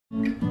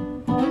Hey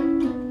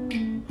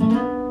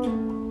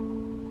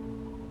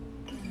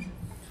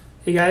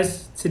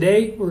guys,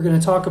 today we're going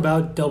to talk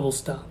about double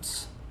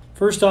stops.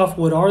 First off,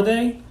 what are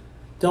they?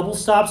 Double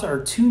stops are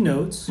two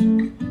notes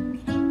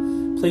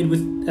played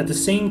with at the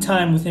same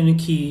time within a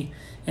key,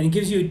 and it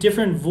gives you a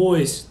different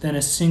voice than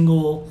a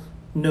single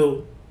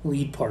note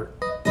lead part.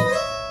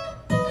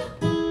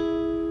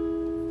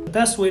 The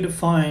best way to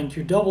find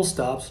your double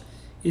stops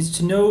is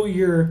to know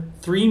your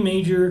three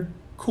major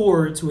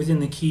chords within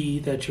the key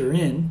that you're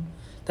in.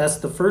 That's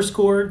the first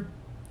chord,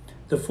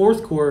 the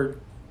fourth chord,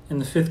 and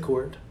the fifth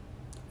chord.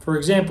 For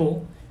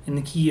example, in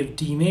the key of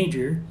D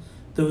major,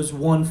 those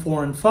 1,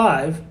 4, and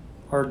 5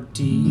 are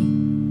D,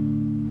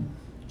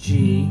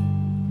 G,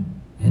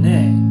 and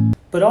A.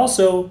 But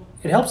also,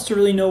 it helps to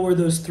really know where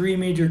those three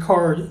major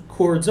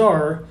chords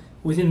are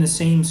within the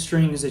same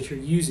strings that you're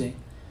using.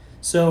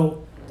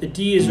 So the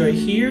D is right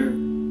here,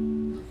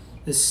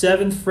 the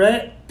 7th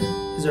fret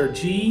is our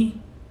G,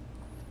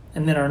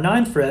 and then our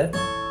 9th fret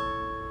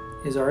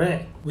is our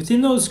A.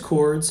 Within those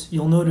chords,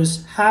 you'll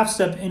notice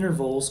half-step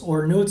intervals,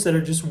 or notes that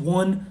are just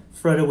one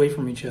fret away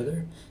from each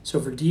other.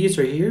 So for D, it's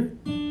right here.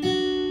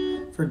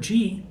 For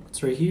G,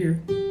 it's right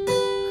here.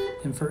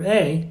 And for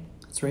A,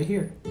 it's right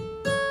here.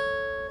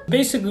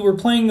 Basically, we're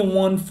playing the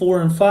 1,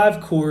 4, and 5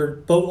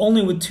 chord, but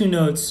only with two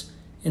notes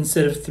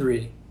instead of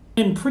three.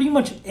 And pretty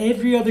much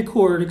every other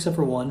chord, except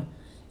for one,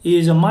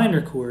 is a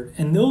minor chord,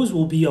 and those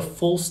will be a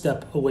full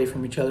step away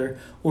from each other,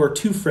 or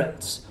 2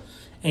 frets.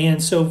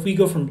 And so if we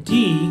go from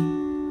D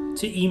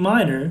to E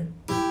minor,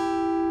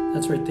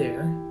 that's right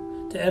there,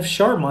 to F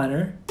sharp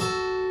minor,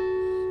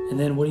 and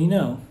then what do you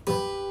know?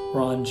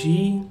 We're on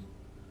G,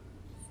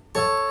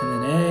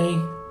 and then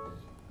A,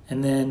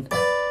 and then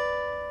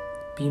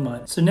B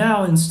minor. So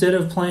now, instead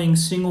of playing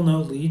single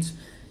note leads,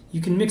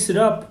 you can mix it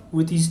up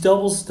with these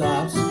double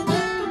stops.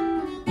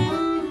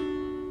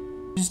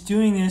 Just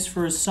doing this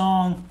for a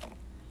song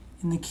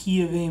in the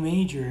key of A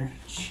major.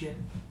 Shit.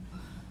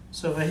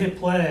 So if I hit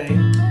play,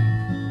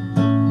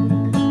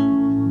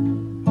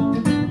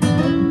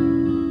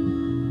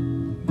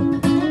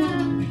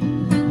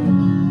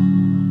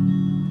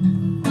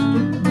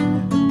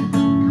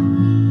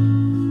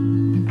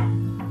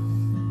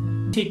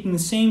 taking the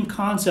same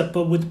concept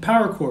but with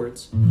power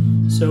chords.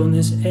 So in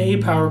this A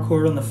power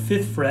chord on the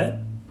 5th fret,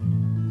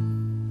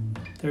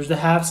 there's the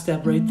half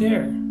step right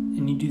there,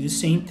 and you do the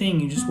same thing,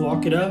 you just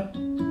walk it up.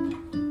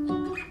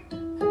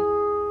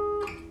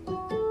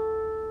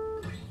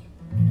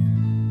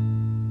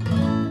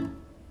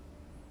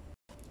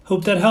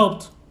 Hope that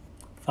helped.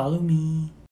 Follow me.